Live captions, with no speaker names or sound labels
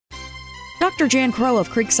Dr. Jan Crow of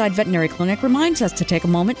Creekside Veterinary Clinic reminds us to take a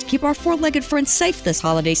moment to keep our four-legged friends safe this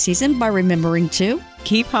holiday season by remembering to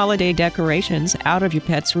keep holiday decorations out of your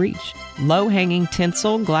pet's reach. Low-hanging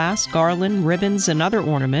tinsel, glass, garland, ribbons, and other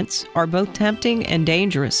ornaments are both tempting and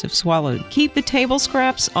dangerous if swallowed. Keep the table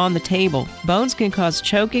scraps on the table. Bones can cause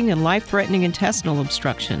choking and life-threatening intestinal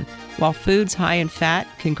obstruction, while foods high in fat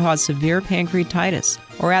can cause severe pancreatitis,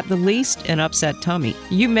 or at the least, an upset tummy.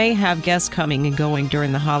 You may have guests coming and going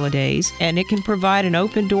during the holidays, and it can provide an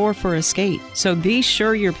open door for escape. So be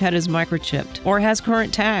sure your pet is microchipped, or has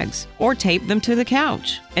current tags, or tape them to the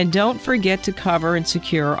couch. And don't forget to cover and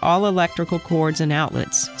secure all electrical cords and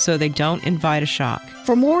outlets so they don't invite a shock.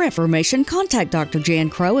 For more information, contact Dr. Jan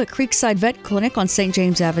Crow at Creekside Vet Clinic on St.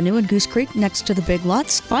 James Avenue in Goose Creek next to the Big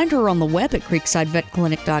Lots. Find her on the web at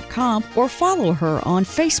creeksidevetclinic.com or follow her on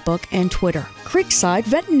Facebook and Twitter. Creekside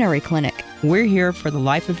Veterinary Clinic. We're here for the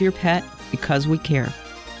life of your pet because we care.